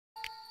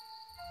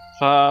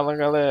Fala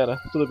galera,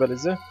 tudo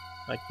beleza?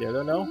 Aqui é o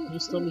Leonel e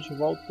estamos de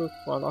volta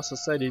com a nossa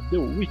série The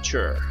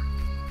Witcher.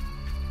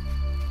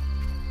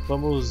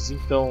 Vamos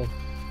então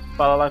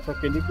falar lá com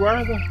aquele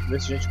guarda, ver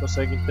se a gente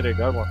consegue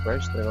entregar alguma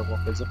quest, entregar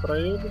alguma coisa pra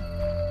ele,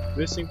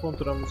 ver se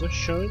encontramos a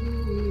Shane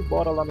e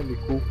bora lá no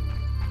Miku.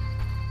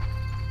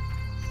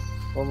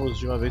 Vamos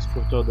de uma vez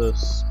por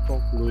todas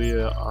concluir,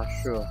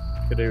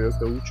 creio eu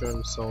que a última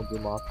missão do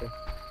mapa.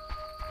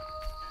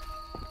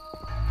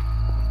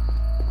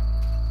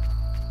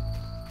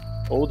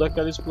 Ou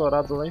daquela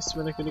explorada lá em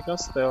cima daquele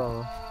castelo,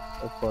 né?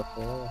 Opa,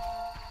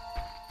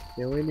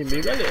 tem um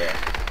inimigo ali.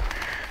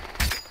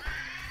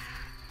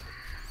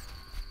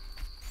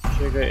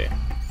 Chega aí.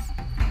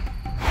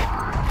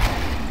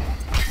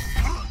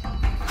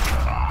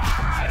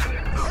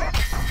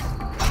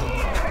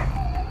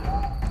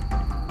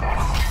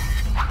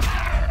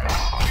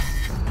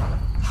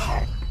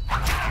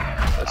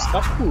 Parece que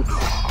tá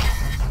puto.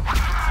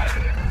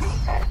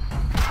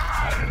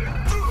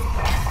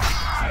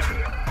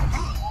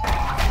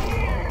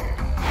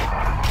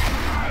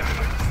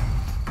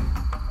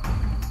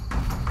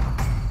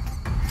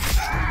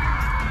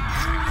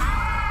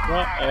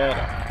 Já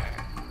era.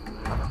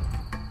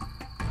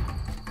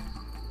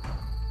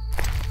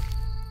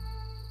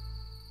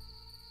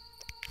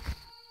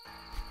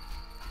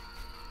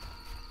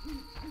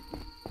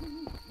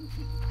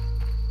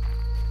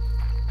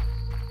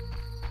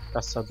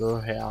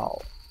 Caçador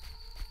real.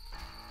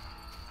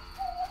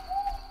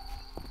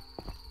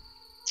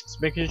 Se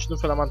bem que a gente não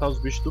foi lá matar os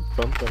bichos do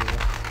pântano, né?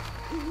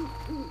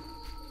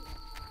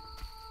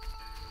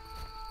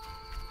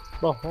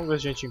 Bom, vamos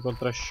ver se a gente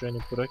encontra a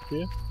Shane por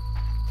aqui.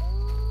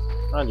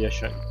 Ali a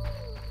Shane.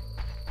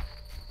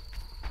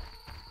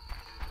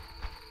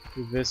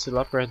 E ver se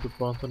lá perto do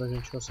pântano a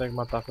gente consegue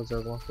matar, fazer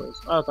alguma coisa.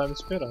 Ah, eu tava me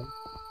esperando.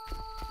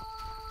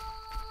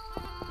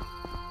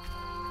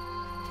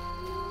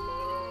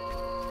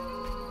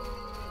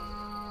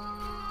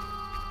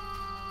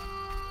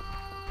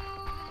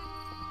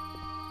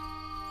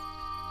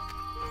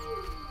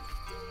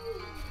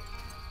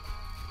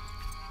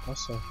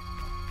 Nossa.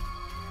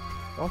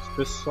 Nossa, o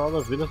pessoal da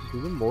vila tá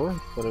tudo morto,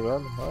 tá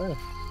ligado? Olha.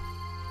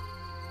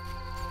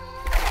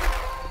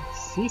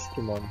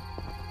 Susto, mano.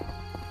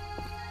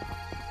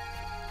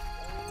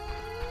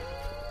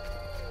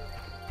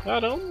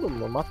 Caramba,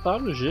 mano,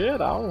 mataram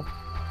geral.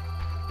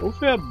 Ou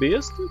foi a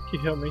besta que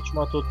realmente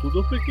matou tudo,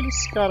 ou foi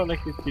aqueles caras, né,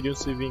 que queriam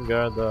se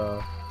vingar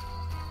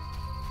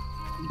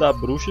da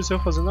bruxa e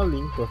saiu fazendo a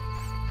limpa.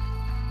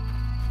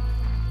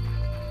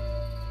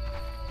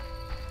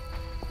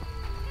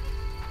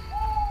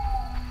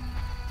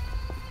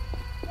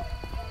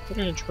 Será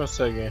que a gente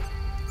consegue?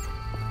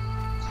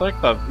 Será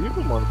que tá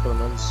vivo, mano? Pelo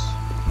menos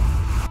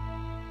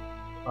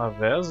a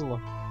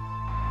Vesla?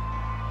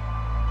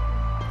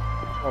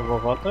 A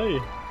vovó tá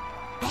aí.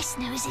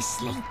 Vesna is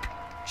asleep.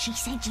 She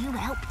said you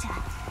helped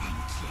her.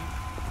 Thank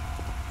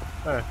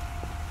you. É.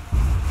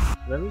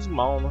 Menos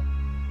mal, né?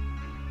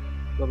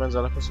 Pelo menos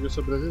ela conseguiu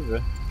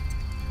sobreviver.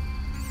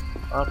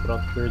 Ah,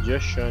 pronto. Perdi a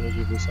Shane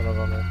de vista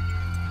novamente.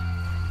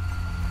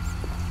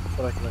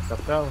 Será aqui na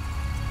capela?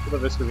 Toda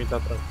vez que eu vim tá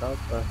trancado,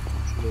 tá?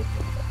 Continua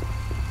trancado.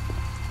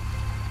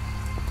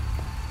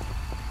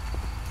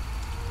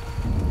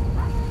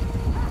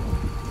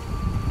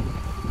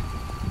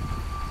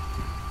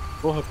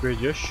 Porra,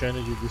 perdi a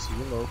Shane de vista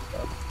de novo,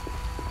 cara.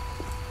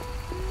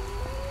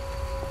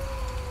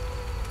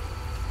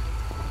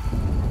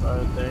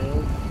 Ah, tem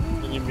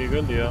um inimigo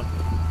ali, ó.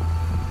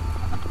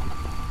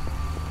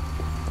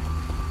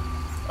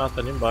 Ah,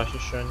 tá ali embaixo a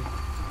Shane.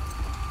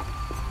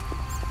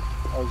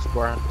 Olha os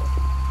guardas.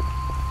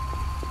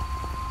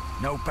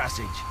 No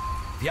passage.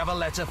 If you have a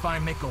letter,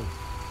 find Mickle.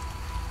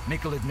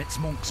 Mickle admits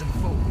monks and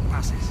folk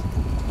passes.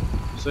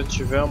 Se eu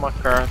tiver uma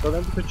carta, eu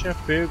lembro que eu tinha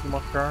pego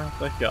uma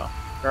carta aqui, ó.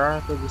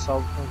 Carta de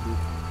salvo convite.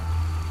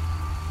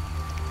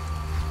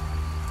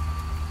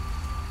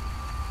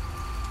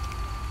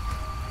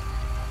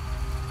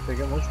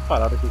 Peguei um monte de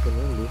parada aqui que eu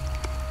nem li.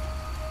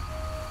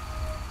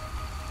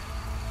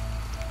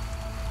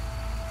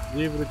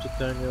 Livro de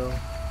titânio.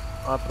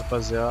 Ah, pra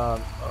fazer a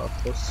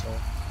poção.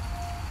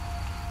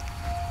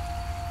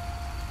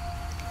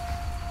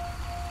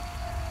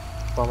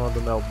 Forma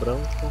do mel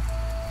branco.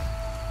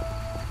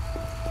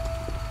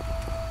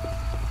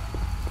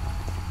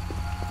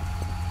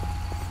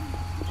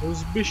 Tem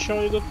uns bichão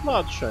aí do outro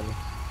lado, Shane.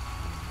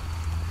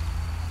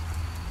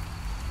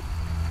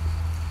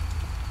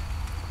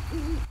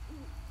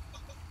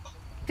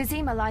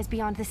 Vizima lies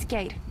beyond this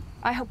gate.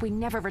 I hope we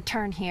never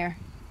return here.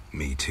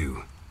 Me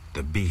too.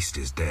 The beast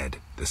is dead.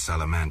 The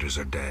salamanders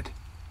are dead.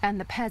 And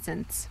the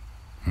peasants.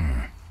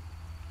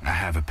 I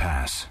have a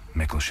pass.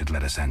 Mickle should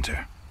let us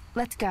enter.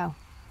 Let's go.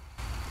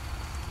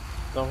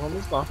 Então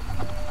vamos lá.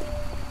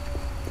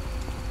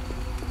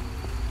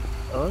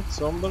 Antes,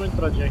 vamos dar uma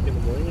entradinha aqui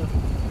no moinho.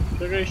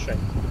 Chega aí, Shane.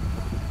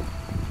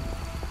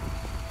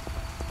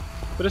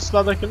 Por esse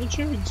lado aqui eu não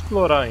tinha vindo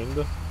explorar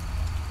ainda.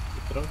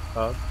 Tô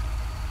trancado.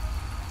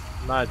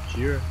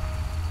 Nadir.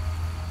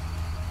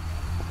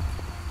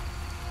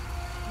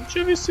 Não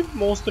tinha visto esse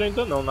monstro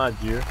ainda não,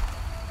 Nadir.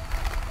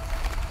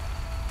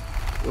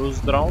 Os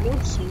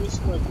Drowners sim,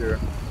 esse Nadir.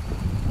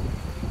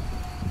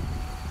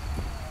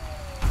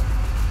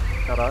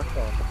 Caraca,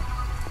 ó.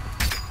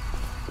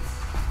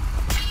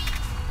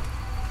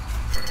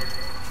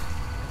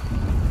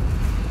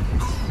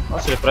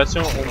 Nossa, ele parece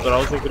um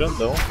Drowser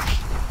grandão.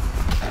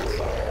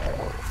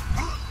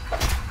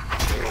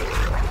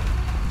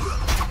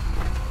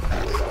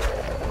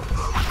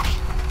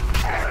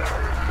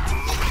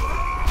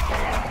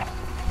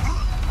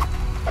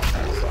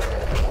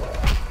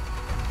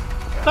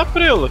 Tá,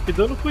 Prela, que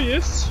dano foi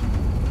esse?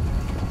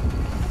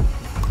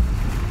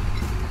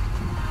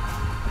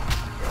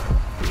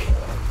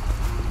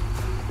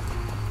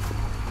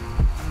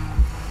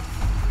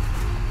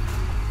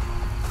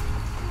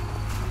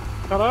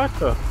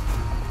 Caraca!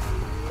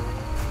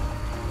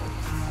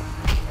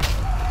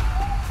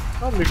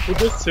 Ah, o Miku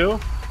desceu.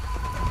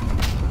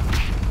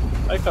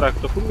 Ai, caraca,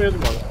 tô com medo,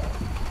 mano.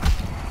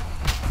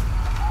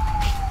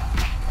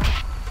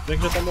 Bem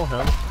que já tá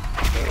morrendo.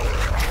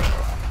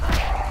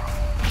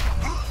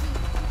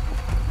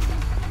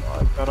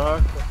 Ai,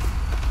 caraca.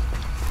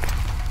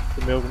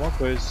 Comi alguma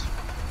coisa.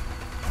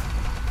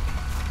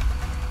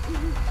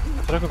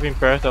 Será que eu vim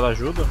perto e ela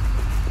ajuda?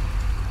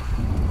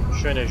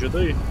 Shane, ajuda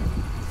aí.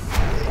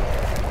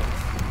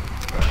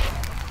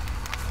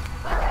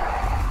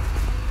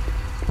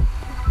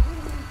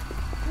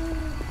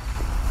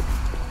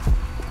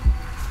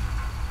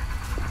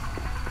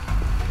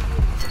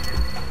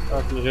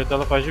 Ah, pelo jeito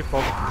ela faz de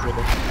conta que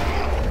ajuda.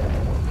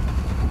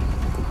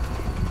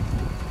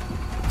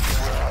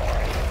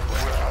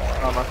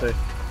 Ah, matei.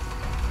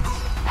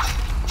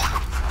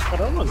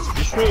 Caramba, mano, esse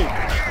bicho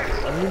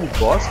é um mini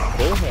boss,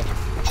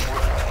 porra.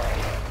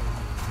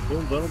 Deu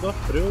um dano da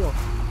freula.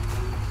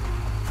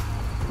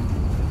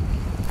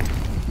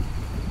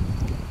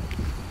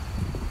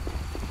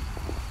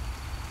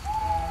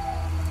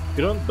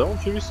 Grandão, não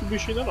tive esse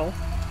bicho ainda não.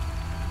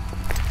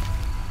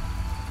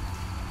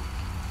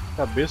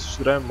 Cabeça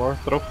de Kaer Morhen,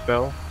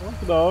 troféu. Oh,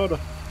 que da hora.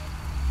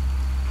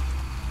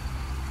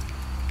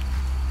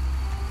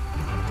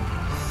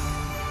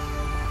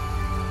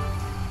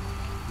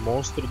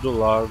 Monstro do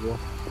lago.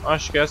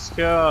 Acho que essa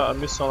que é a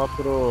missão lá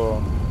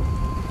pro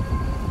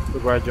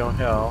Guardião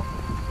Real.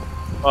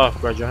 Ah,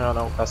 Guardião Real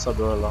não, o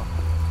caçador lá.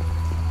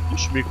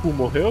 Ixi, Miku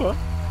morreu, é?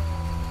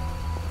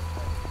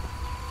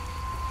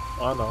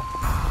 Ah,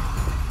 não.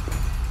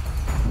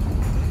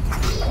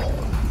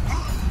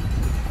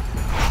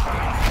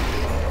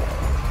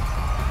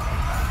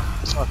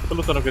 Ah, tô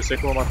lutando com esse aí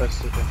que eu vou matar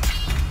esse aqui.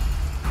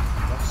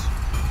 Nossa.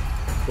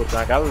 Pô, tem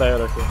uma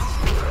galera aqui.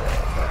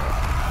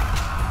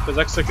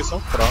 Apesar que esses aqui são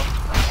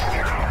fracos.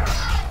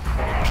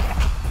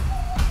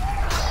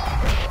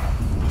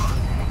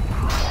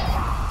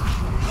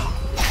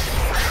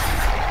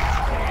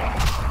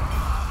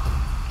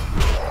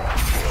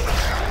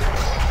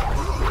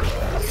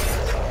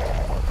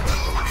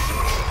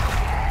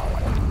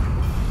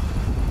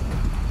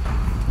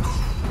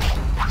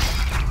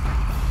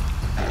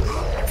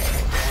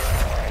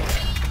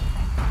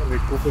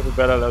 Foi pro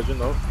Beleléu de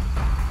novo.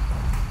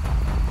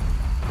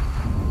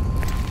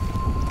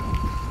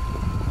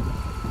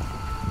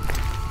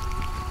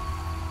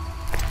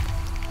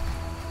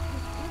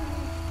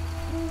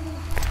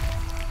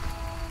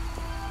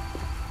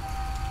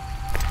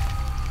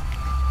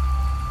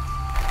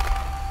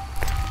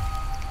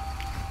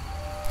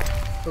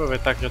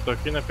 Aproveitar que já tô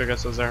aqui, né? Pegar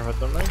essas ervas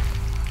também.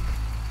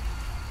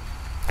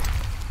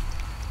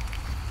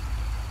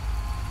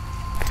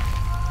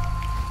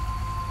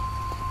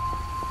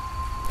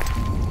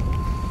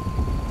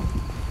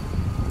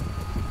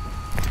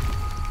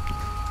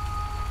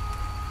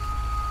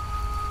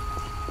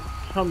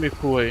 Olha o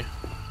Miku aí.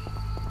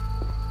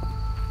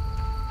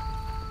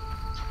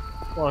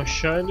 Bom, a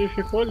Shine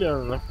ficou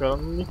olhando, né? Porque ela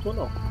não lutou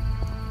não.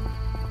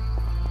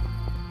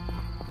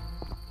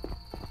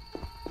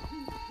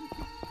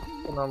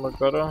 Caramba,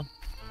 agora...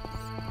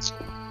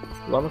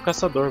 lá no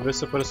caçador, ver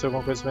se apareceu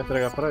alguma coisa pra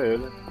entregar pra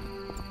ele.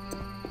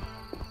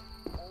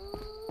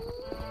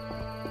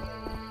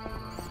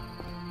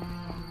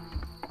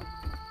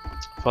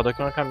 Foda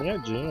que é uma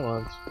caminhadinha,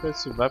 mano. Porque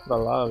se vai pra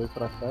lá, vai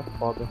pra cá, é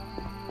foda.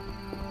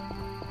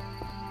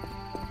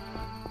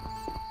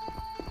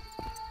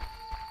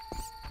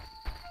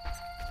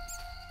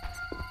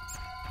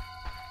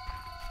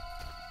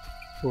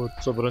 Pô,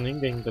 sobrou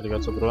ninguém, tá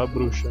ligado? Sobrou a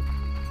bruxa.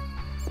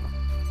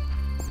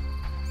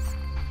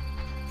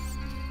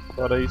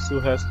 Fora isso, o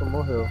resto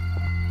morreu.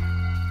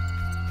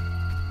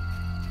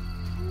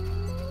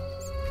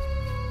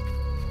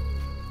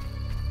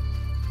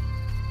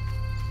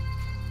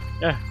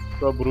 É,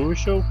 ficou a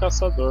bruxa ou o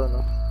caçador,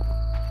 né?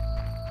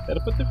 Era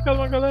pra ter ficado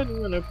uma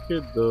galerinha, né?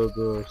 Porque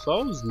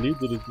só os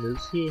líderes mesmo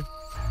que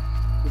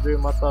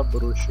veio matar a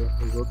bruxa.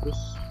 Os outros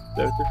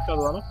devem ter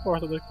ficado lá na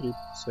porta da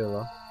cripta, sei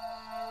lá.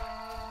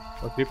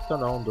 A cripta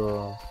não,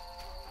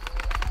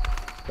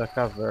 da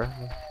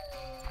caverna.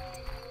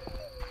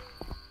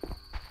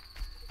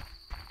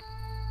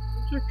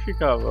 Onde é que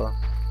ficava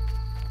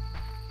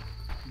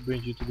o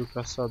bendito do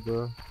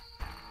caçador?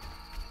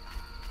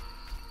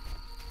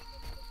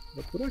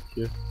 É por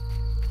aqui.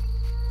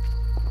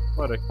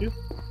 Bora aqui?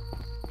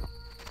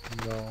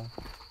 Não.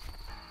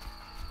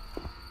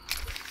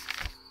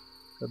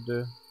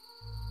 Cadê?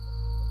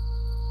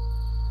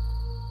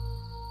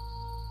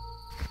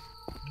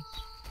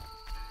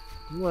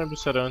 Não lembro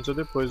se era antes ou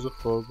depois do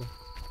fogo.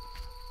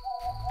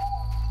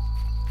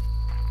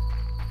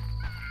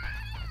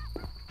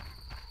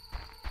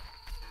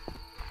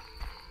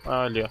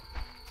 Ah, ali, ó.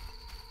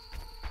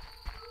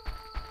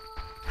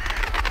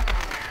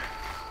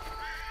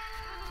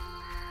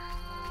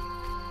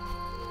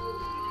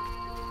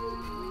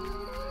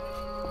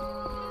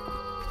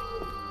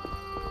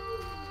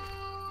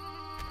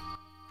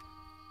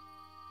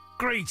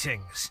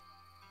 Greetings.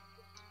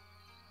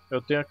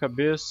 Eu tenho a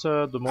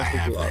cabeça do I monstro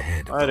have do the lado.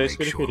 head of Ah, the era isso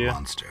que ele lakeshore queria.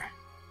 monster.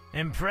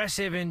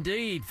 Impressive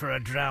indeed for a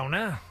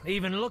drowner.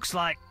 Even looks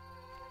like...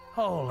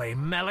 Holy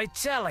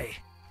melly-telly.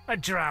 A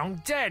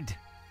drowned dead.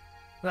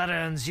 That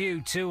earns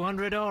you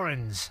 200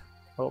 orens.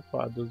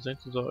 Opa,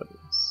 200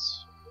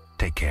 horas.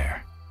 Take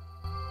care.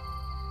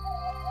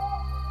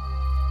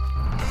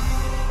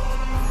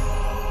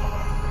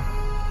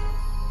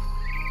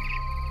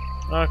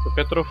 Ah,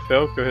 qualquer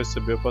troféu que eu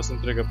receber eu posso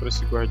entregar para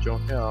esse guardião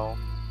real.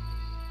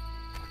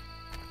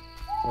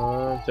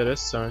 Ah,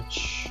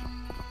 interessante.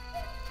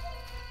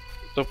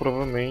 Então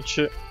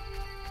provavelmente...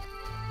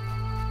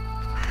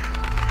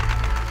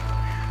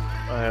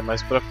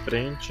 mais pra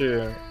frente,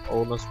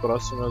 ou nas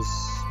próximas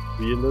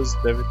vilas,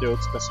 deve ter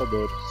outros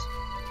caçadores.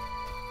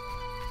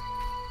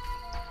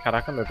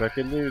 Caraca, meu, pior que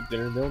ele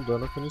deu um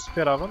dano que eu não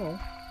esperava não.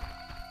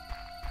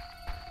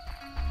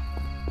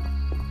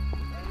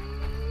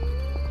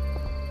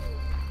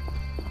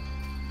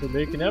 Foi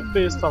meio que nem a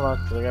besta lá,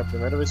 tá ligado? A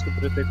primeira vez que eu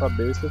tretei com a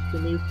besta eu fiquei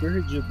meio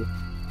perdido.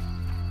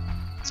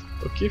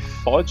 O que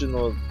fode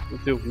no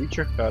The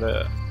Witcher,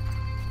 cara,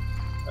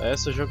 é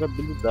essa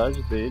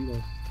jogabilidade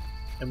dele.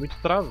 É muito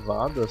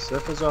travada, você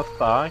vai fazer o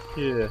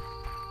ataque,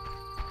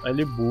 aí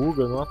ele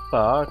buga, não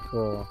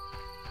ataca.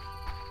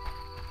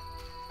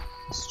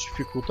 Isso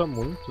dificulta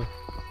muito.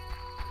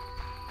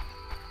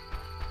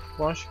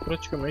 Eu acho que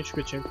praticamente o que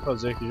eu tinha que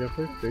fazer aqui já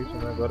foi feito,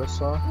 né? Agora é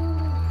só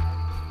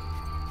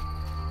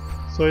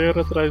ir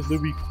atrás do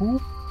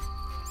Miku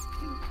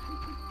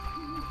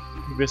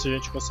e ver se a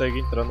gente consegue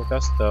entrar no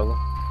castelo.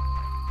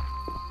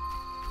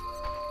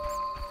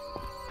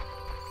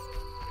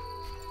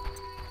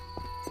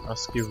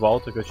 Nossa, que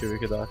volta que eu tive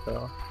que dar,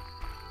 cara.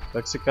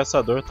 Só que esse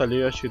caçador tá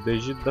ali, acho que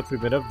desde a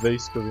primeira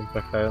vez que eu vim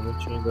pra cá, eu não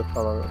tinha ainda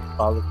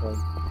falado com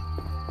ele.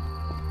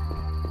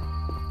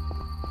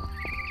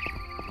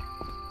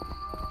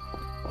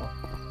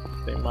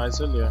 Ó, tem mais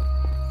ali, ó.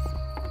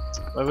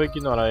 Mas eu vou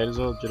ignorar eles,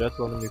 eu vou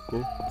direto lá no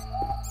Miku.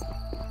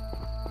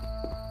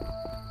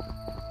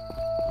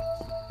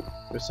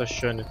 Ver se a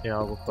Shani tem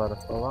algo para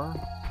falar.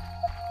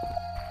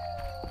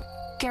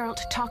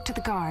 Geralt, talk to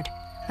the guard.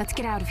 Let's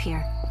get out of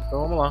here.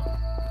 Então vamos lá.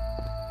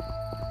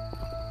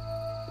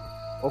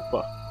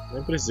 Opa,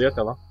 nem precisei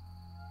até lá.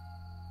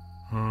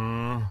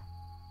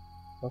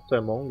 Quanto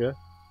é monga?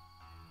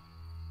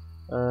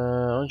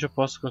 Onde eu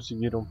posso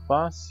conseguir um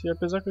passe?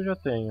 Apesar que eu já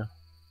tenho.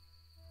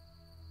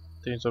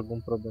 Tens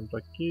algum problema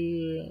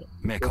aqui?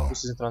 Mikkel,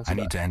 I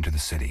need to enter the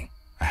city.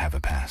 I have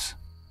a pass.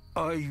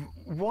 I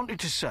wanted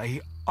to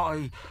say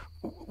I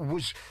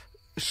was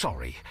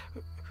sorry.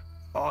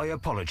 I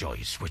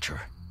apologize,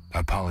 Witcher.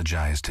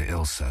 Apologize to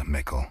Ilsa,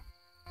 Mikkel.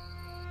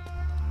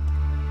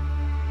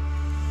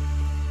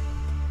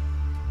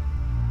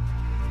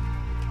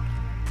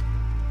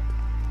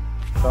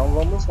 Então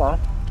vamos lá.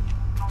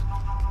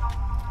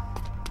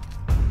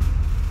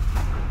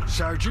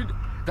 Sergeant,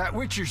 that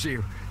Witcher's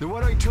here. The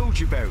one I told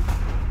you about.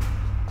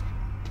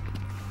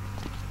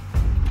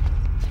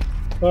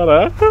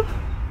 Caraca!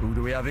 Who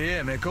do we have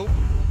here, Mikkel?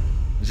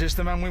 Is this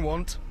the man we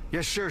want?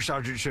 Yes, sir,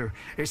 Sergeant, sir.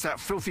 It's that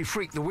filthy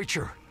freak, the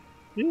Witcher.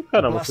 Ih,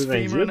 caramba, fui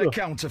Blasphemer and a vendido?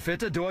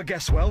 counterfeiter, do I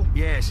guess well?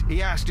 Yes,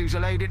 he asked who's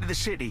allowed into the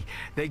city.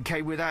 Then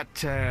came with that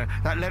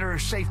letter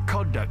of safe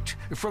conduct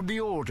from the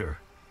Order.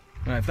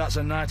 If that's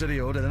a knight of the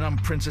order, then I'm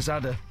Princess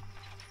Ada.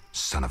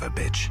 Son of a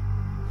bitch.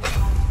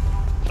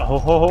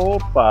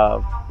 Opa,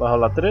 vai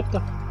rolar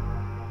treta?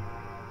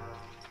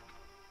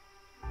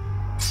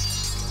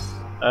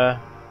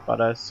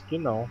 Parece que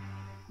não.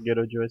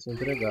 Gerald vai se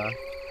entregar.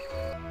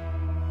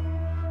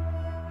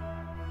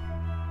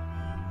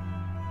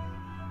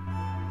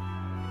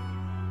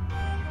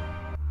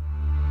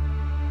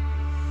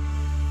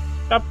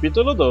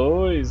 Capítulo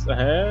 2.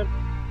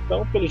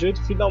 Então, pelo jeito,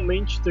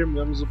 finalmente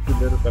terminamos o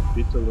primeiro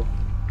capítulo.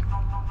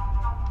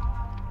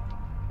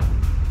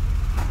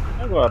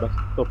 Agora,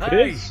 tô Hey,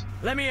 preso?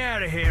 let me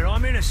out of here.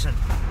 I'm innocent.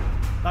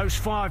 Those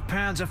 5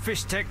 pounds of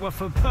fishtech were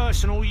for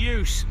personal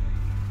use.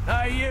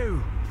 Hey,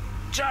 you,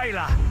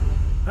 jailer,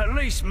 at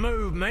least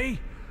move me.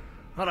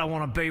 I don't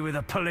want to be with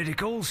the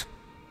politicals.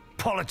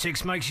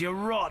 Politics makes you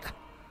rot.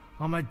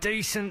 I'm a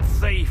decent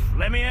thief.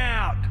 Let me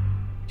out.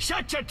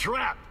 Shut your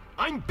trap!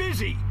 I'm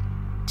busy!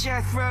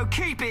 Jethro,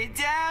 keep it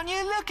down.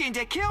 You're looking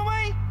to kill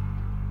me?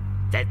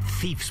 That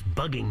thief's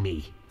bugging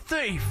me.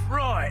 Thief,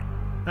 right.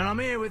 And I'm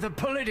here with the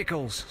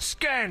politicals.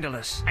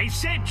 Scandalous. I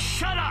said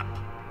shut up!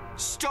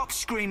 Stop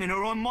screaming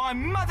or on my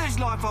mother's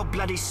life I'll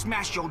bloody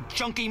smash your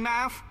junky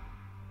mouth.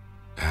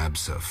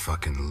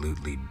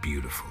 Abso-fucking-lutely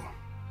beautiful.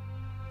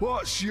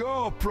 What's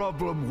your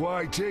problem,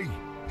 Whitey?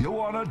 You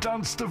wanna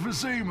dance to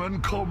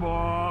Viziman? Come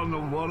on, I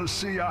wanna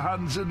see your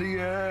hands in the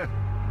air.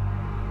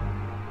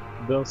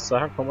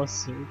 Dançar como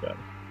assim, cara?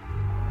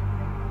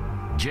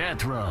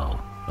 Jethro,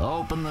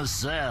 open the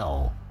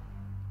cell.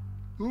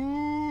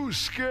 Ooh,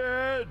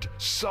 scared?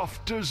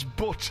 Soft as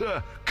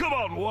butter. Come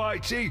on,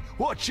 Whitey,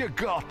 what you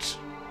got?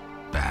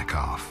 Back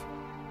off.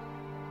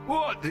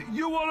 What,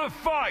 you wanna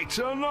fight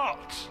or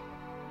not?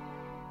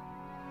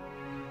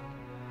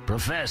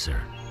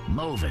 Professor,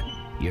 move it.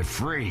 You're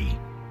free.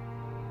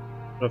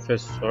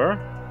 Professor?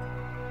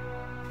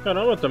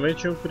 Caramba, também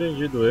tinham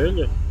prendido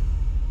ele.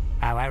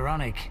 How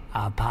ironic,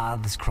 our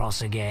paths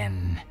cross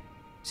again.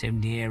 So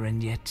near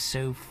and yet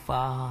so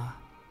far.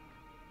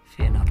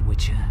 Fear not,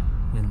 Witcher,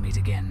 we'll meet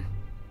again.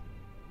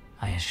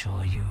 I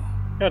assure you.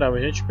 Caramba,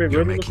 a gente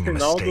pegou ele no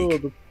final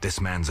do... This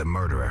man's a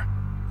murderer.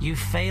 You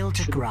fail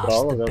to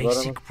grasp the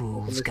basic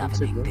rules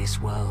governing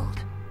this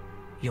world.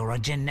 You're a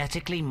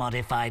genetically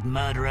modified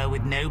murderer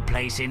with no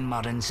place in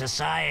modern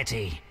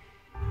society.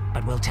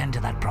 But we'll tend to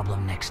that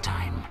problem next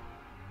time.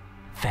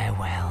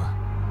 Farewell.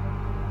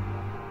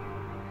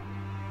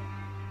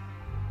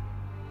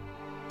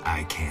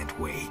 I can't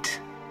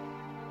wait.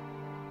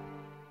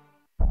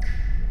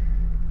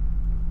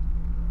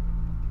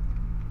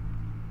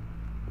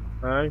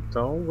 Ah,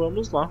 então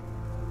vamos lá.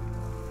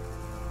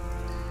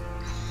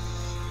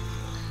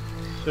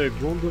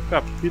 Segundo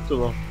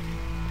capítulo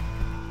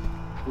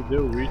de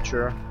The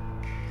Witcher.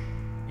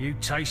 You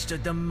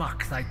tasted the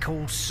muck they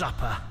call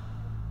supper.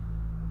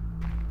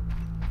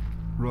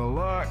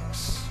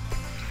 Relax.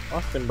 Ó,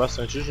 tem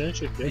bastante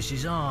gente aqui. This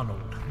is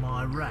Arnold,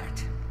 my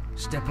rat.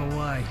 Step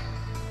away.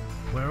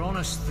 We're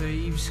honest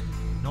thieves,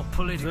 not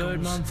politicals.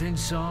 Third month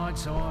inside,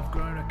 so I've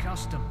grown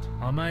accustomed.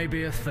 I may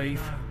be a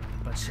thief,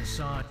 but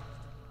society...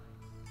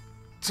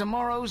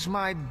 Tomorrow's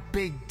my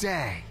big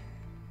day.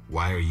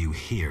 Why are you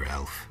here,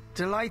 elf?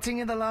 Delighting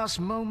in the last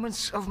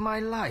moments of my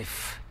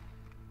life.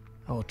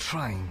 Or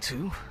trying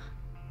to.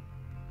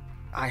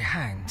 I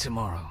hang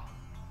tomorrow.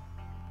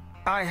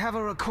 I have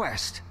a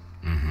request.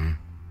 Mm-hmm.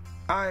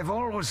 I've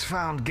always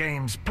found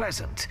games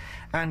pleasant,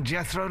 and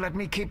Jethro let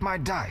me keep my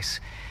dice.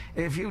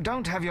 If you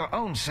don't have your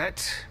own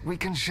set, we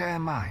can share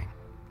mine.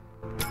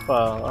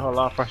 Opa, vai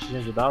rolar uma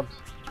partidinha de dados.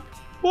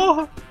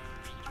 Porra!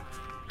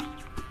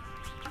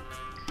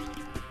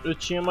 Eu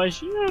tinha mais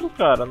dinheiro,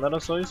 cara, não era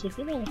só isso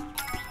aqui não.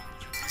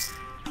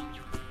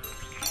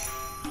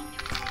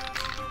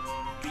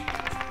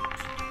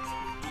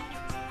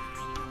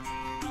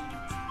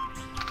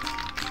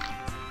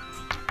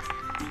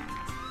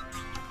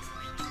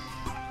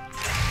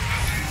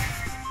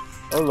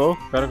 Ô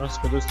louco, o cara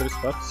conseguiu 2, 3,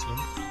 4, 5.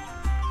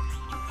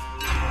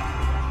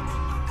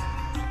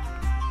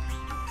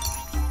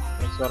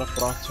 Essa era a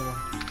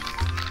próxima.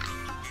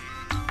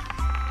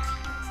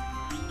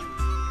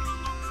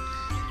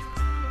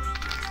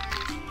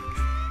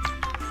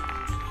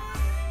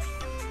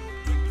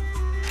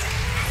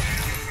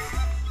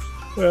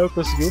 Eu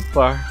consegui um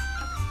par.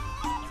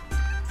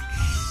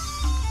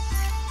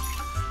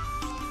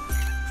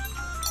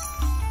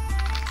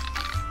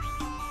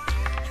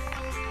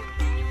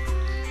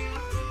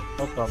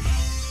 Opa,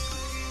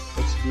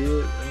 consegui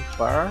um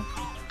par.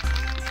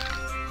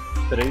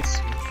 3,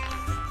 5.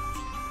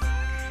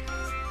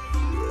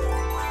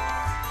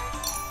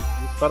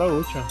 Vamos para a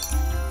última.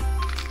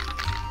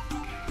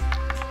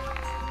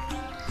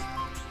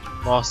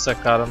 Nossa,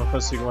 cara, eu não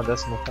consigo uma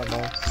dessa nunca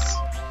mais.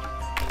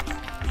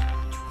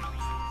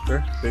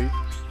 Perfeito.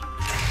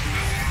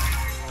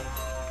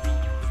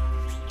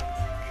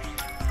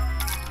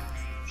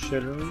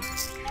 Cheirando,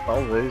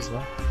 talvez,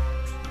 né?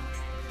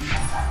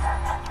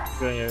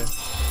 Ganhei.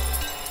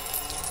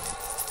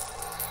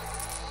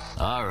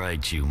 All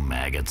right, you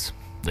maggots.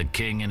 The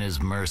king in his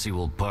mercy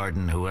will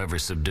pardon whoever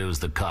subdues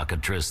the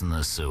cockatrice in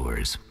the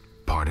sewers.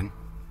 Pardon?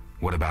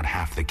 What about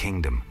half the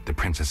kingdom, the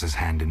princess's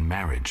hand in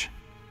marriage?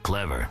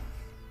 Clever.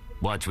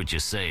 Watch what you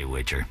say,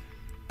 Witcher.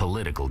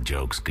 Political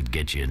jokes could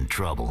get you in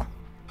trouble.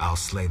 I'll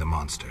slay the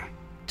monster.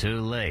 Too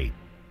late.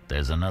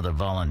 There's another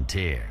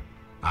volunteer.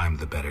 I'm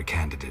the better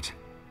candidate.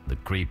 The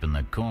creep in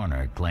the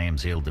corner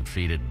claims he'll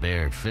defeat it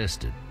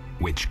bare-fisted.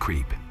 Which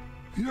creep?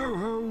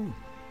 Yo-ho!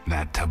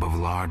 That tub of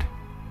lard?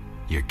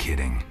 You're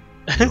kidding.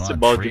 Esse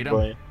balde de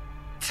banho.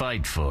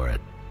 Fight for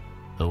it.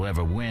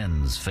 Whoever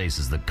wins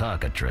faces the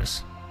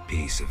cockatrice.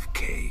 Piece of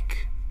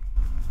cake.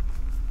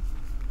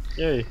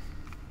 E aí?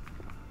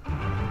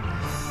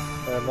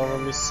 É, nova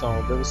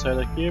missão. Devo sair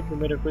daqui. A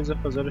primeira coisa a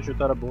fazer é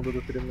chutar a bunda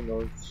do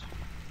criminoso.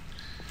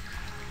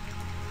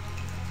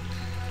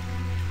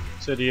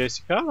 Seria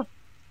esse cara?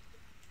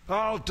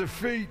 I'll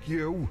defeat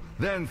you,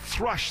 then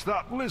thrash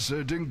that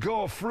lizard and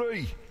go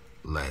free.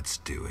 Let's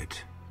do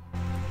it.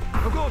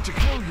 I'm going to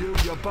kill you,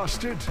 you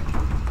bastard.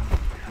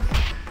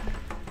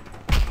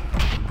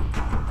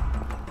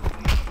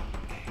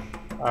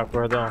 Ah,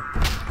 perdão.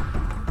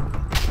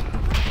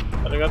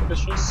 Tá ligado que eu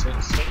tinha sem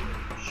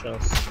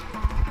chance.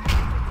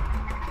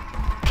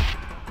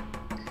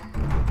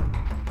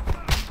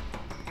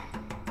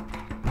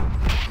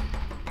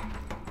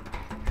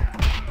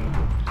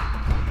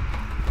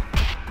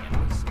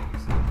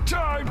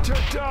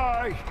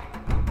 way.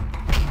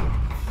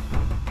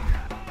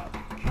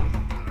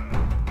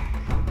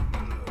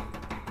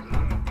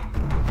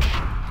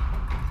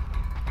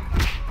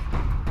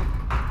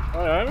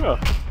 Ai, meu.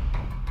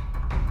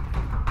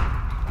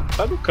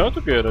 Sai do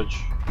canto, Geralt.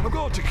 I'm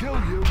going to kill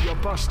you, you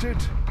bastard.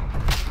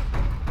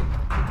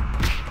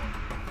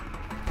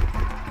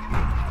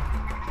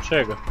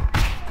 Chega.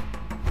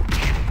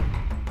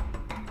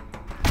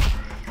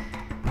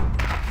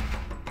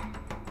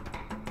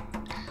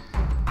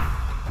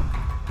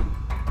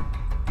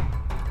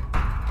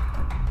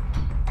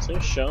 Sem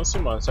chance,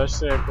 mano. Você acha que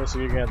você ia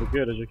conseguir ganhar do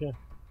Geralt aqui?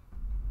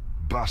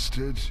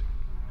 Bastard.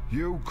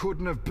 You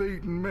couldn't have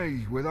beaten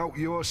me without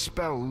your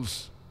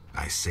spells.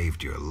 I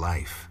saved your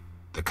life.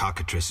 The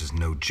cockatrice is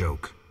no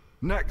joke.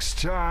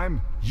 Next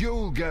time,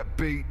 you'll get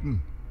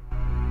beaten.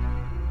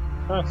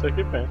 Ah, sei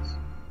que pensa.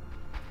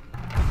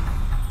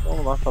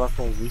 Vamos lá falar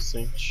com o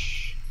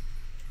Vicente.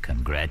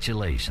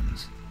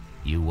 Congratulations.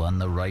 You won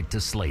the right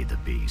to slay the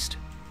beast.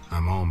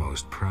 I'm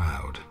almost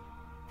proud.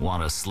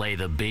 Want to slay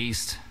the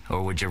beast,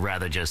 or would you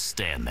rather just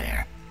stand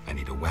there? I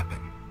need a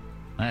weapon.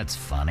 That's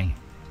funny.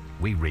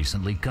 We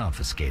recently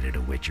confiscated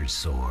a Witcher's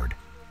sword.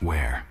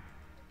 Where?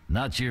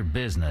 Not your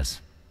business.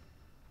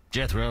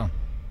 Jethro,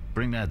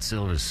 bring that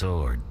silver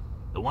sword.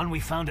 The one we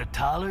found at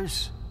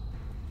Thaler's?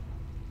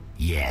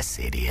 Yes,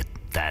 idiot.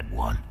 That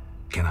one.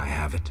 Can I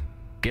have it?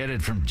 Get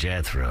it from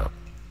Jethro.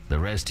 The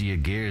rest of your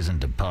gear's in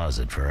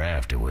deposit for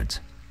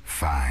afterwards.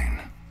 Fine.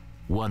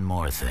 One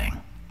more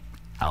thing.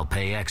 I'll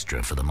pay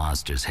extra for the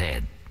monster's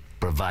head,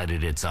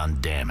 provided it's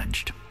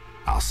undamaged.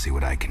 I'll see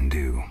what I can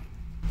do.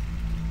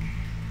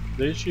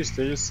 Desde que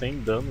esteja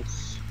sem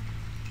danos.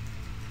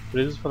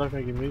 Preciso falar com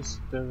a Guinness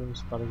e ter uma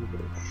espada de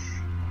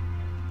bruxo.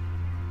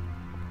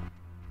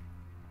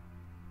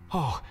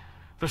 Oh,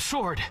 the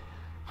sword.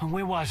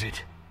 Where was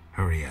it?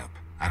 Hurry up.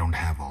 I don't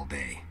have all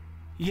day.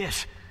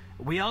 Yes,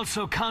 we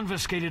also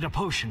confiscated a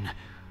potion.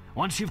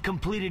 Once you've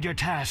completed your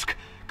task,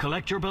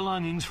 collect your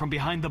belongings from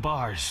behind the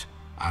bars.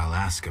 I'll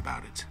ask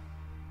about it.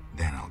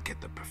 Then I'll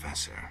get the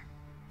professor.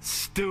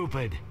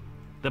 Stupid.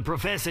 The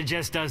professor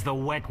just does the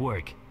wet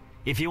work.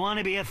 If you want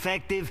to be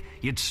effective,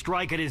 you'd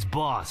strike at his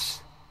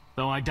boss.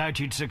 Though I doubt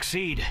you'd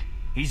succeed.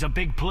 He's a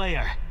big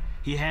player.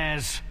 He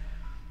has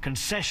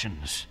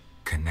concessions.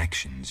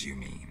 Connections, you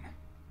mean?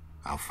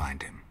 I'll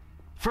find him.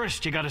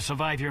 First, you gotta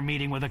survive your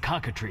meeting with the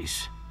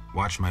cockatrice.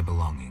 Watch my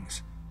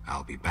belongings.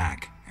 I'll be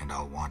back, and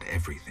I'll want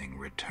everything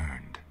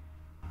returned.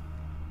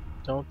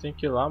 Então tem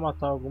que ir lá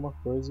matar alguma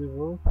coisa e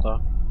voltar.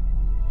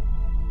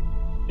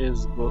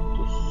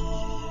 Esgotos.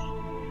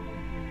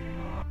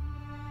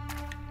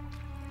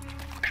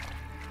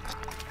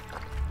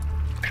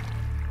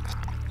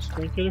 Se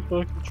bem que ele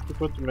falou que tipo,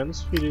 quanto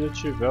menos ferida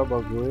tiver o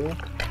bagulho,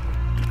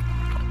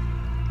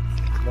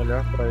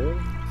 melhor pra ele.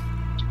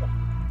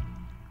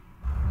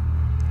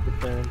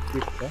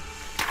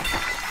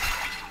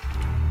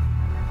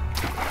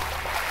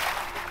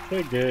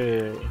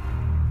 Cheguei.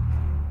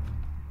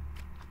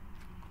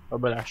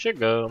 Olha,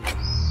 chegamos.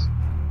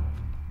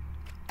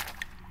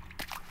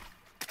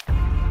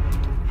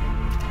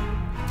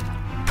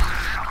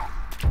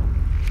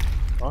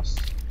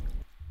 Nossa.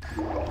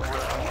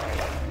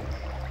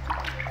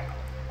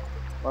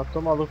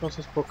 Matou o maluco com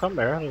essas poucas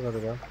merdas, tá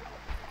ligado?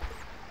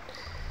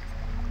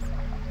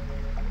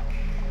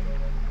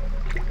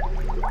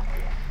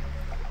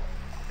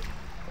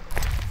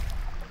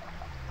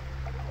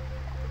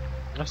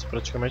 Nossa,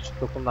 praticamente não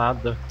tô com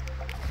nada.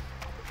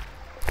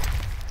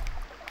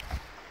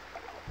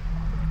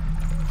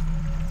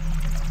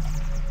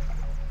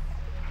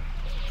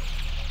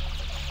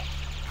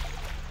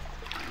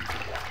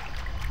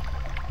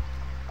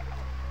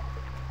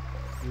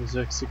 Vamos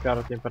ver o que esse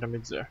cara tem para me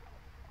dizer.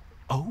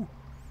 Oh,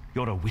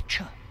 you're a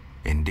witcher?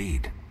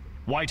 Indeed.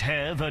 White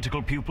hair,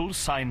 vertical pupils,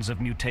 signs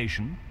of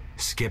mutation?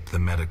 Skip the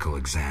medical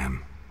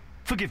exam.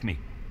 Forgive me.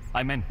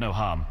 I meant no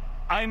harm.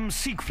 I'm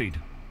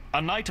Siegfried,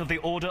 a knight of the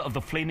Order of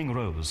the Flaming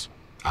Rose.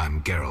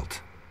 I'm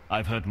Gerald.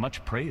 I've heard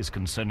much praise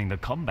concerning the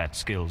combat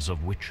skills of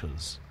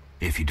witchers.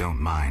 If you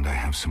don't mind, I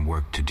have some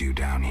work to do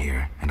down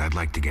here, and I'd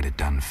like to get it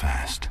done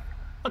fast.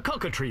 A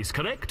cockatrice,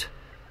 correct?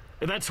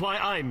 That's why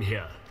I'm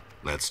here.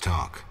 Let's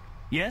talk.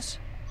 Yes?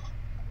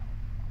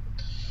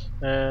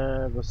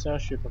 Você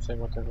acha que consegue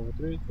matar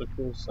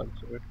cockatrices?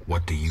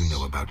 What do you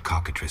know about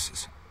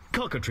cockatrices?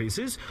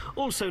 Cockatrices,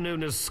 also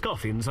known as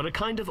scoffins, are a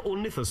kind of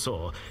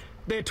ornithosaur.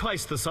 They're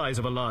twice the size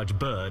of a large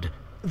bird.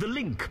 The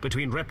link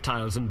between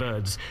reptiles and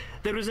birds.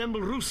 They resemble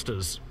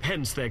roosters,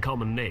 hence their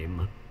common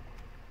name.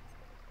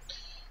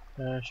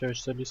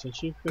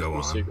 Go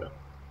on.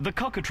 The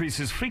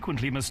cockatrice is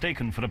frequently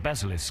mistaken for a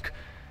basilisk,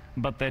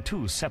 but they're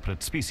two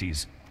separate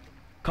species.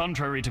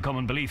 Contrary to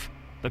common belief,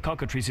 the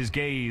cockatrice's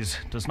gaze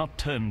does not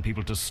turn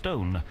people to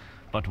stone,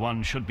 but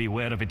one should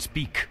beware of its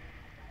beak.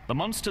 The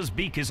monster's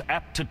beak is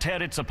apt to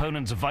tear its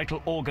opponent's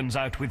vital organs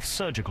out with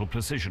surgical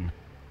precision.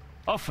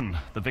 Often,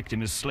 the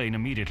victim is slain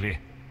immediately,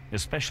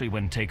 especially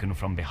when taken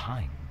from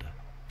behind.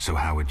 So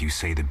how would you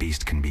say the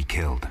beast can be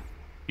killed?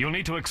 You'll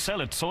need to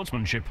excel at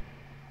swordsmanship.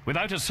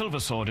 Without a silver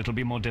sword, it'll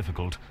be more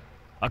difficult.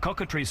 A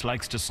cockatrice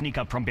likes to sneak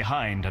up from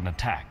behind and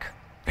attack.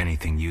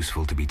 Anything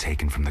useful to be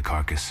taken from the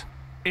carcass?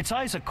 Its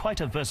eyes are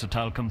quite a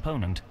versatile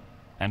component,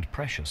 and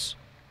precious.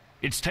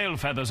 Its tail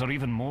feathers are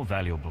even more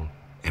valuable.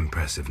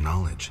 Impressive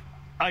knowledge.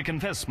 I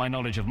confess my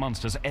knowledge of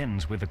monsters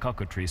ends with the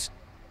cockatrice.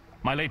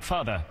 My late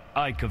father,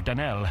 Ike of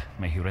Danel,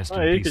 may he rest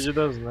in peace,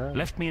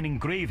 left me an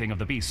engraving of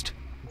the beast.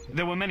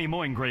 There were many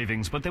more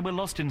engravings, but they were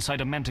lost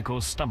inside a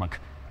manticore's stomach.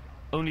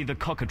 Only the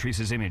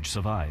cockatrice's image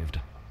survived.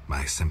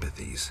 My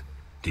sympathies.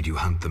 Did you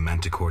hunt the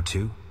manticore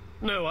too?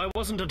 No, I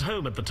wasn't at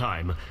home at the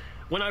time.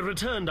 When I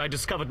returned, I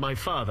discovered my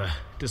father,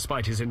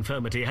 despite his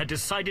infirmity, had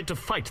decided to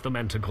fight the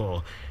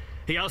manticore.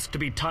 He asked to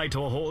be tied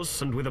to a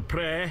horse, and with a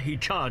prayer, he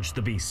charged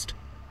the beast.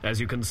 As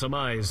you can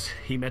surmise,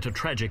 he met a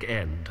tragic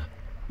end.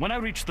 When I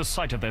reached the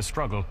site of their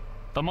struggle,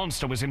 the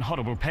monster was in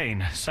horrible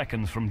pain,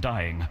 seconds from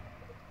dying.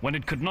 When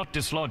it could not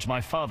dislodge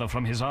my father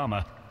from his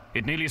armor,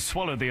 it nearly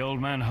swallowed the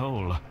old man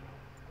whole.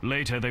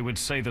 Later, they would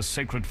say the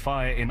sacred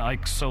fire in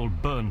Ike's soul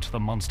burnt the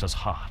monster's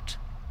heart.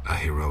 A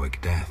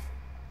heroic death.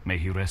 May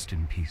he rest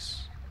in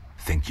peace.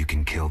 Think you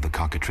can kill the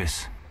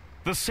cockatrice?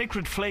 The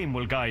sacred flame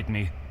will guide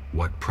me.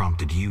 What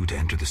prompted you to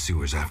enter the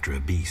sewers after a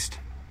beast?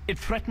 It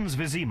threatens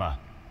Vizima.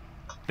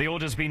 The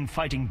Order's been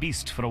fighting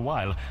beast for a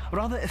while,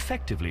 rather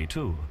effectively,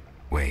 too.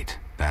 Wait,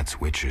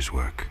 that's Witcher's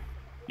work.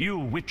 You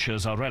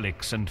Witchers are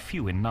relics and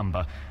few in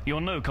number.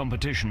 You're no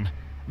competition.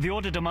 The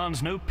Order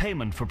demands no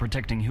payment for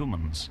protecting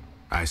humans.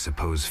 I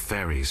suppose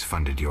fairies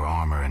funded your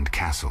armor and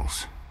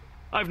castles.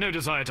 I've no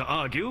desire to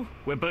argue.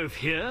 We're both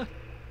here.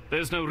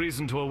 There's no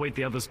reason to await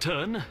the other's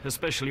turn,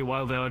 especially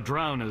while there are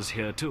drowners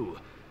here, too.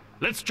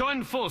 Let's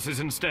join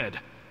forces instead.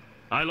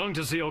 I long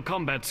to see your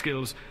combat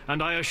skills,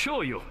 and I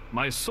assure you,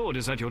 my sword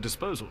is at your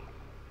disposal.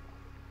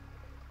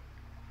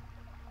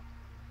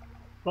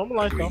 Vamos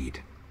lá, Agreed.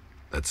 então.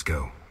 Let's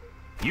go.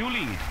 You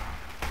lead.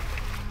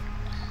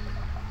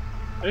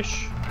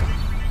 Ixi.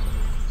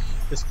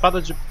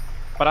 Espada de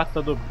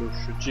prata do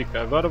bruxo.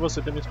 Dica: agora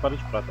você tem uma espada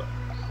de prata.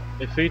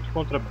 Efeito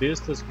contra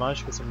bestas,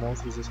 mágicas e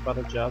monstros. A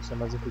espada de aço é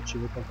mais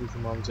efetiva contra os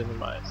humanos e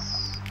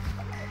animais.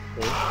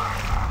 Okay.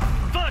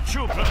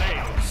 Virtue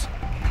prevails.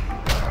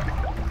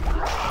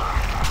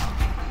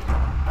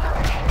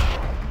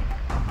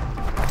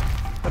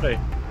 Peraí.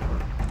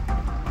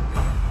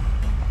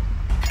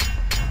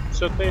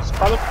 Se eu tenho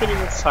espada, por que ele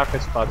não saca a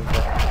espada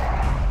então?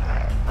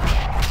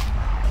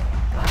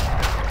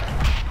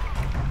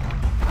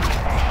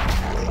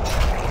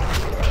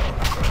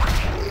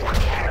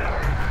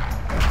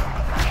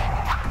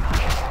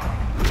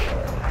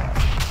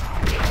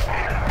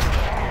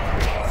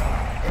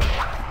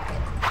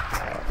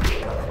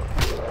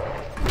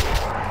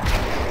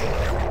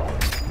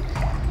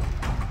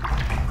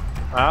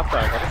 Ah, tá,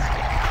 agora sim.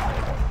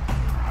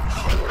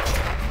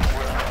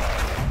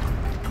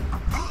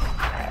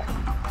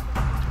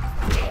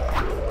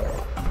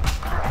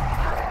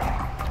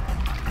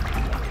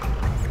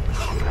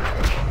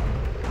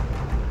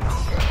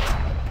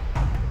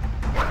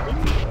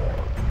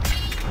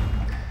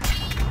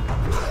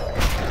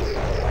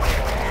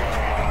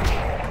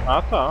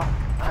 Ah, tá.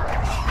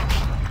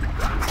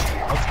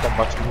 Nossa, o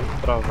combate é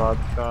muito travado,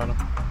 cara.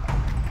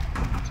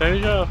 Isso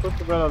aí já foi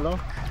pro Geraldão.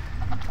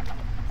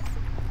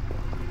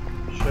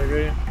 Chega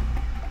aí.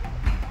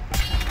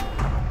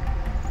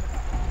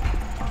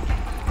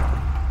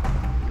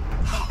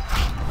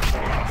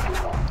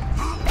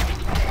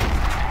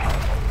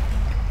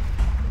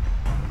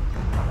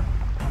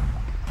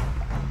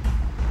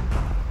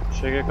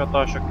 Cheguei com a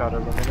tocha, cara.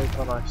 Ilumina aí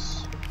pra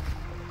nós.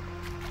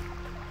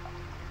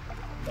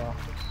 Tá.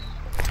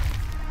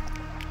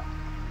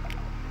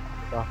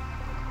 Tá.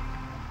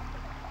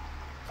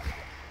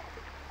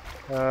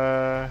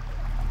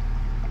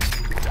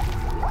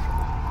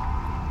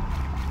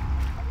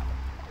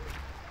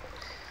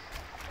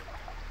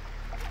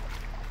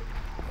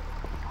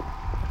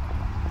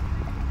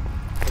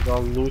 Vou pegar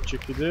o loot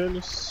aqui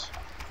deles.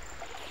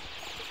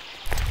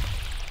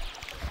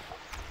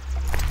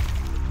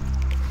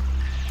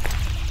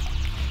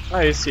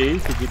 Ah, esse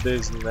Eike de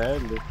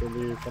Desnelli que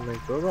ele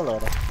comentou,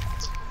 galera.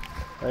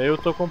 Aí eu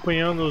tô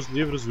acompanhando os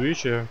livros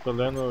Witcher, tô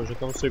lendo, já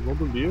tô no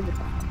segundo livro.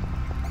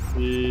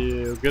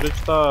 E o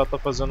Geralt tá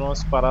fazendo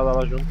umas paradas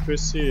lá junto com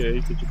esse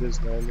Eike de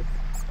Desnelli.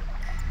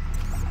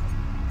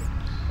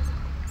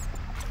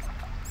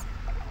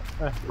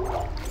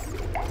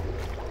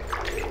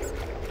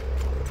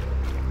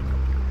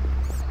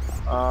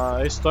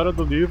 A história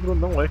do livro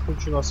não é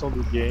continuação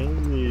do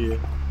game,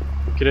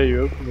 e creio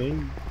eu que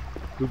nem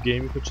do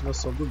game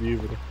continuação do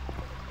livro.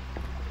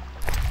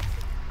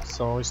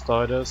 São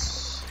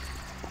histórias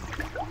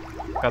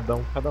cada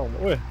um.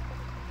 Ué.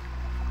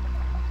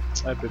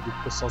 Ai, bebi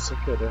poção sem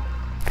querer.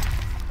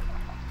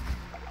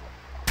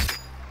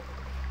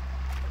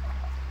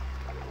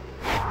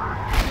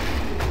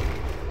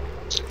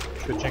 Acho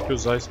que eu tinha que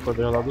usar esse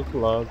poder lá do outro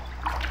lado.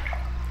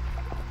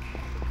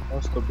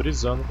 Nossa, tô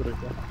brisando por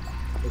aqui.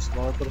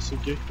 Senão vai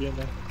prosseguir aqui,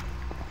 né?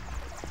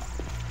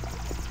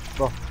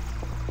 Bom.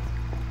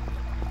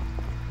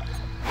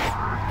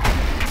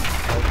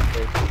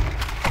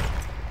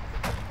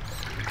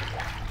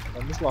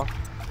 Vamos lá.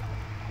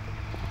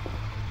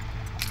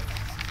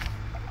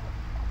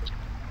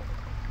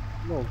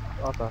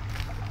 Ah, tá.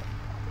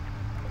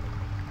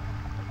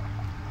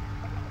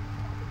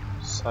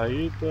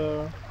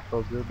 Saída,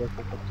 covil da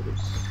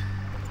cocatriz.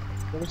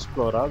 Uma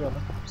explorada,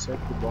 né?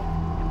 Sempre bom.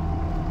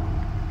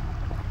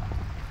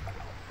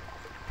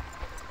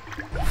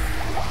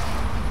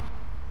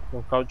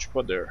 Local de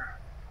poder.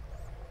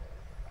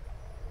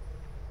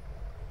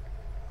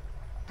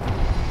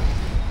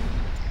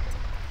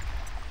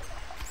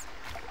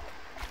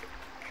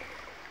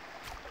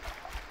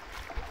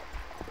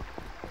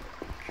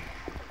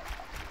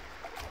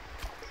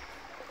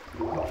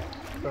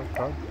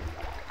 Trancado.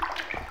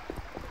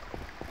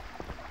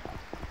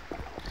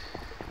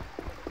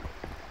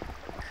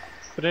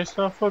 Diferença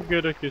tem uma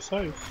fogueira aqui,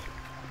 só isso.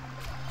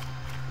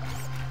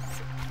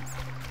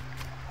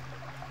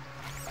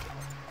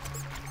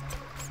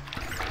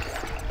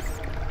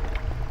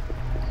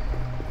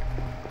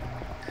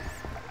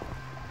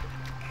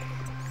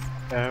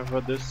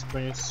 Erva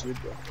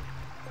desconhecida.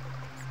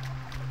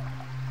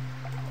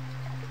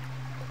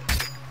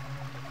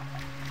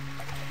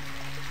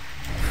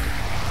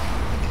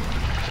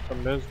 A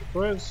mesma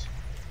coisa?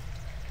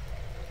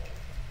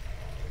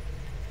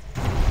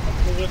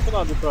 Não adianta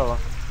nada ir pra lá.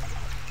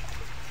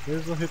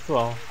 Mesmo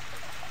ritual.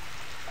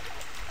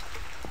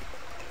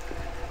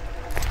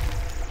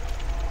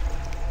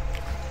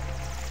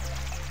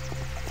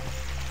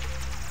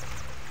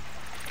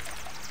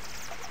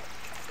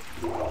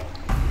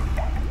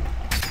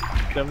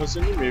 Temos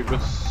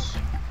inimigos.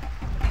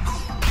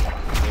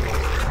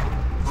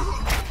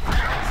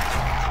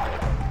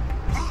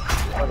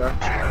 Olha.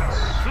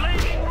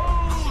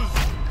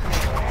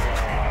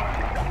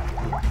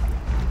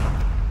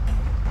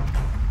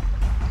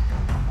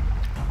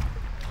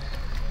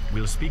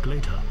 We'll speak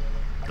later.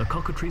 The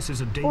cockatrice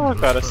is a Pô, dangerous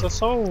cara, esse é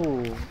só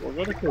o...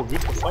 Agora que eu vi,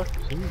 tá só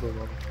Kimba,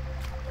 mano.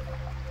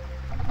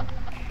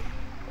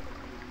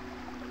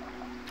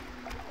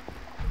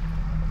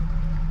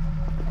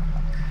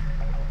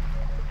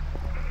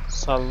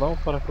 Salão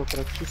para a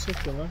cockatrice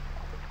aqui, né?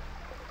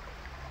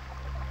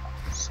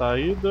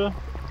 Saída.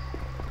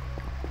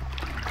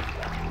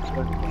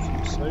 Será que eu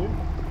consigo sair?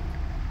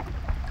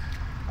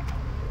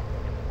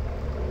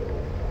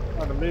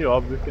 Cara, meio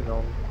óbvio que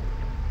não.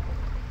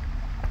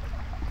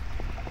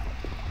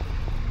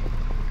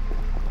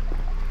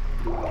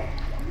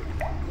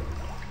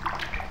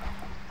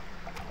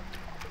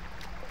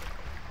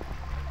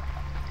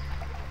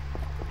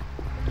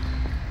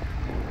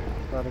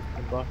 Cara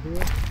com barril.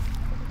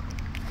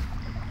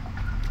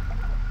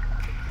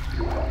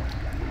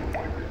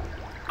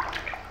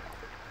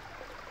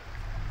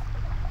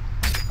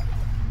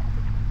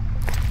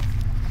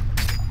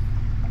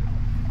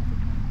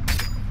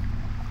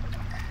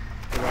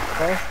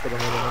 Pelo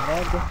menos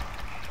nada.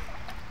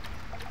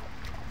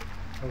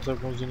 Temos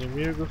alguns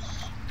inimigos.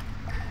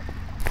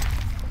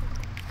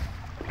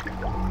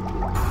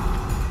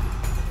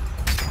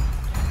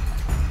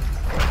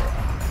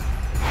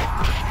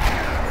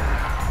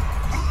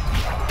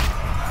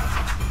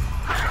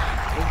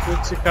 Se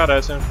esse cara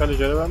não ficar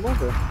ligeiro, ele vai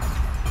morrer.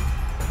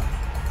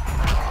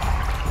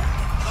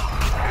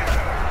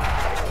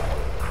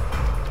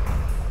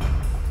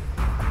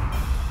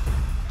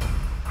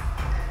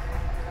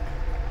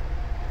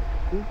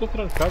 Eu tô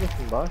trancado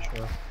aqui embaixo,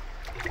 né?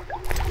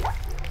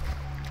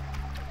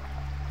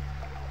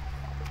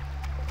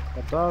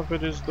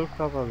 Cadáveres do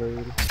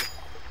cavaleiro.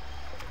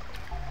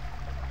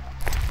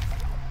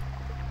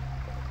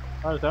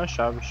 Ah, ele tem uma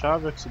chave.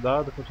 Chave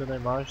oxidada, contendo a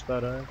imagem da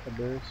aranha,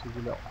 cabeça e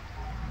de leão.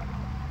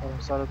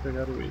 Avançar a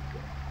pegar o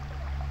item.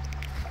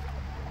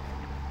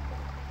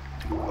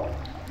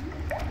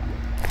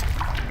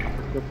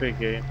 O que eu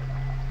peguei?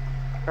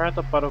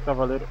 Carta para o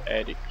cavaleiro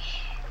Eric.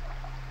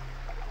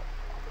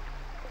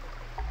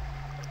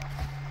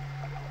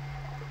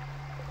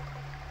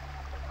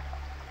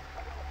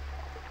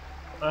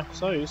 É,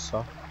 só isso,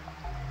 ó.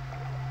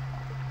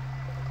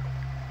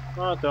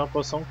 Ah, tem uma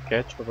poção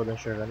cat pra poder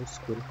enxergar no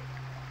escuro.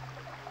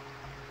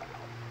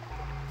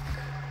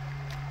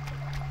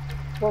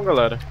 Bom,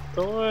 galera,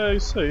 então é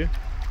isso aí.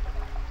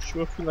 Deixa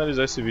eu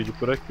finalizar esse vídeo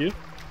por aqui.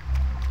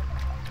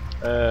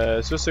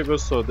 Se você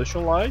gostou, deixa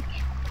um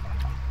like.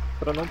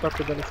 Para não estar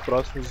perdendo os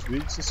próximos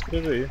vídeos, se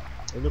inscreva aí.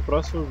 E no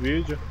próximo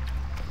vídeo,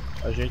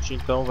 a gente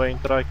então vai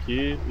entrar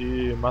aqui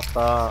e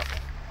matar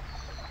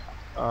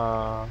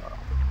a...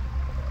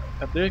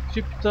 Cadê a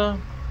cripta?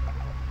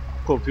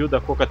 Covil da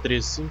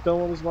cocatriz. Então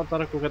vamos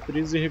matar a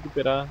cocatriz e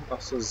recuperar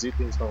nossos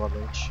itens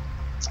novamente.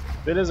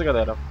 Beleza,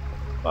 galera?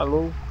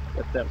 Falou e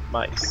até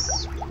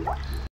mais.